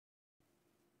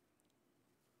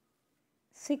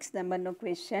6 નંબરનો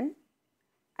question.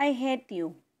 I hate you.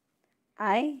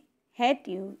 I hate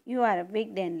you. You are weak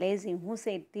and lazy. Who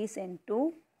said this and to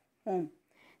whom?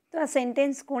 તો આ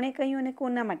sentence કોણે કહ્યું અને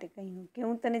કોના માટે કહ્યું? કે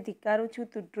હું તને ધિક્કારું છું,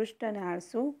 તું દુષ્ટ અને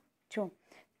આળસુ છો.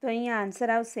 તો અહીંયા આન્સર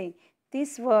આવશે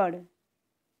These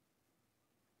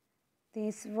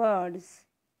words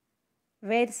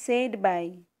were said by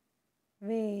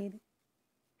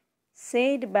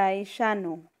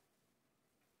Shano.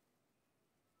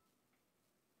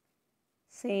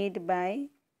 Said by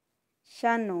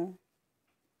Shano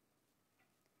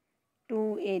to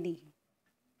Eddie.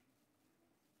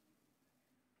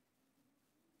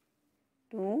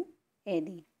 To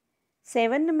Eddie.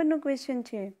 7 નંબરનો ક્વેશ્ચન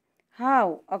છે. How,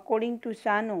 according to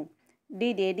Shano,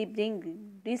 did Eddie bring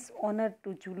dishonor to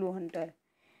Zulu hunter?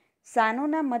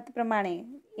 શાનોના મત પ્રમાણે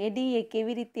એડીએ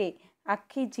કેવી રીતે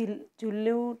આખી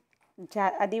ઝુલ્લુ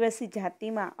આદિવાસી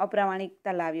જાતિમાં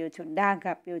અપ્રામાણિકતા લાવ્યો છે, ડાઘ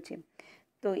આપ્યો છે.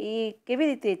 તો એ કેવી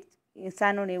રીતે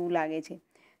શાનોને એવું લાગે છે?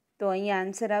 તો અહીંયા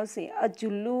આન્સર આવશે અ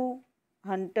ઝુલ્લુ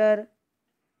hunter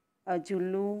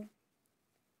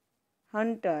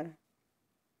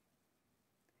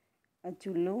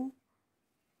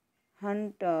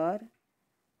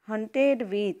hunted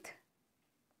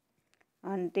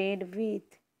with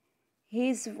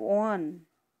his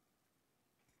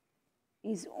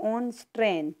own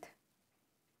strength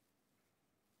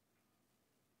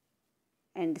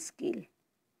and skill.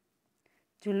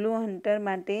 ઝુલ્લુ hunter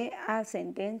માટે આ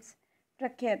સેન્ટેન્સ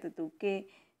પ્રખ્યાત હતું કે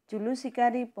ઝુલ્લુ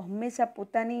શિકારી હંમેશા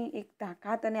પોતાની એક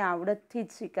તાકાત અને આવડતથી જ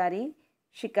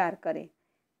શિકાર કરે.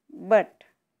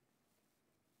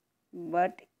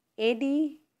 But Eddie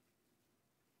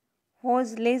was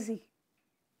lazy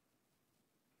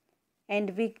and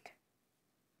weak.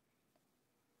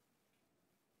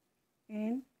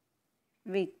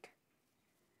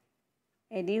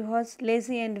 Eddie was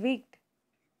lazy and weak.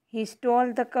 He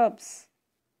stole the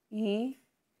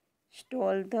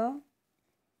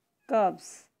cubs.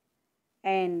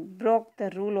 And broke the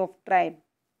rules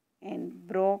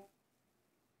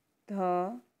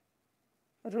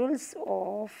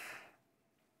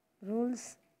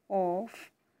of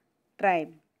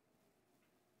tribe.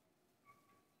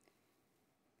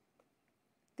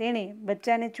 તેણે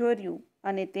બચ્ચાને ચોર્યું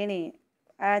અને તેણે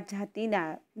આ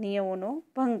જાતિના નિયમોનો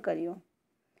ભંગ કર્યો.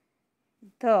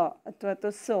 અથવા તો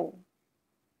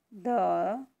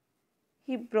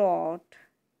he brought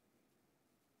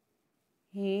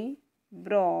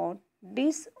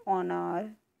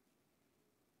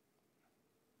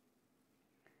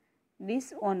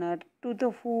dishonor to the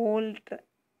whole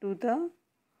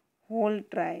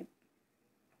tribe.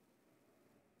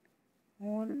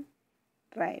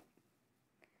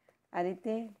 આ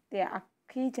રીતે તે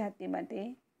આખી જાતિ માટે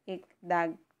એક દાગ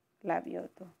લાવ્યો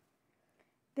હતો.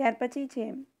 ત્યાર પછી છે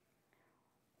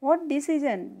vote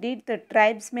decision did the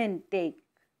ટ્રાઇબ્સમેન tech?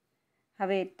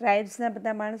 હવે ટ્રાઇબ્સના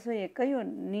બધા માણસોએ કયો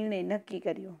નિર્ણય નક્કી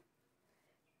કર્યો?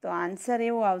 તો આન્સર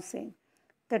એવો આવશે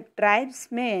the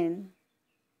ટ્રાઇબ્સમેન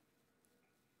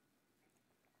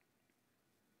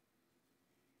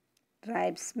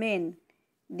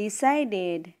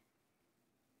decided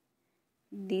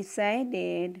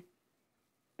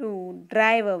to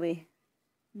drive away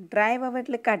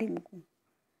એટલે કાઢી મૂકવું.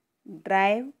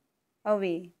 Drive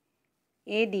away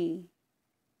Eddie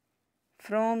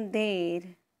from their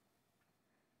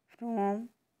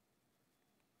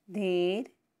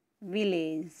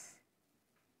village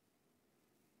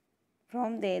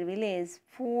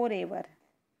forever.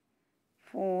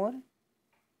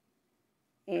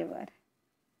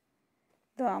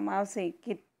 તો આમાં આવશે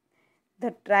કે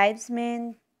the tribesmen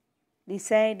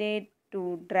decided to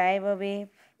drive away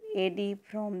Eddie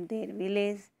from their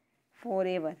village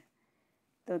forever.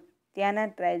 તો ત્યાંના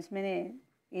ટ્રાઇબ્સમેને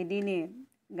એડીને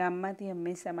ગામમાંથી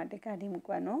હંમેશા માટે કાઢી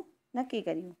મૂકવાનો નક્કી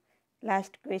કર્યું.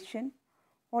 Last question.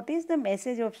 What is the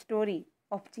message of story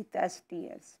of ચિતાસ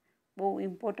tears? બહુ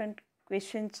ઇમ્પોર્ટન્ટ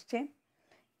ક્વેશ્ચન્સ છે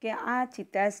કે આ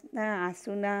ચિતાસના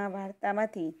આંસુના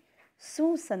વાર્તામાંથી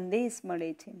શું સંદેશ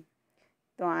મળે છે?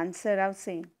 તો આન્સર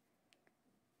આવશે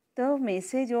the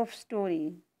message of story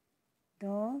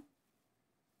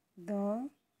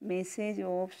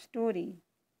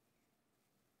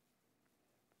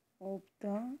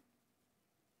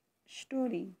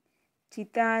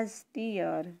Cheetah's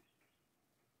tear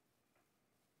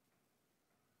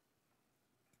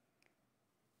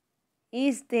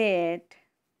is that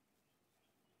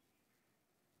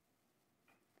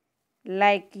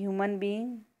like human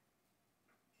being,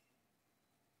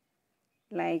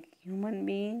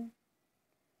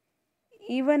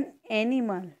 even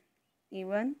animals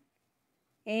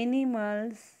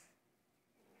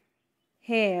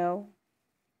have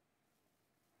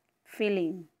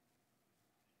feeling.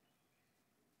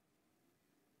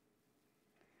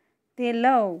 They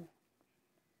love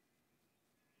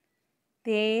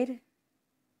their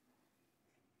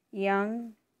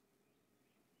young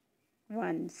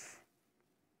ones.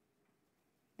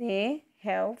 They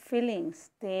have feelings.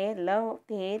 They love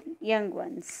their young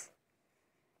ones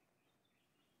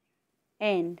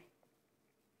and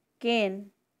can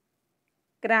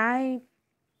cry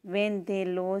when they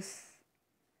lose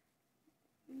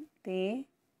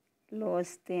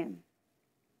them.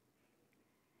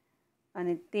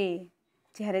 અને તે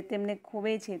જ્યારે તેમને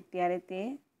ખોવે છે ત્યારે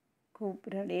તે ખૂબ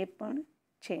રડે પણ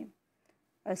છે.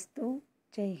 અસ્તુ.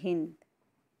 જય હિન્દ.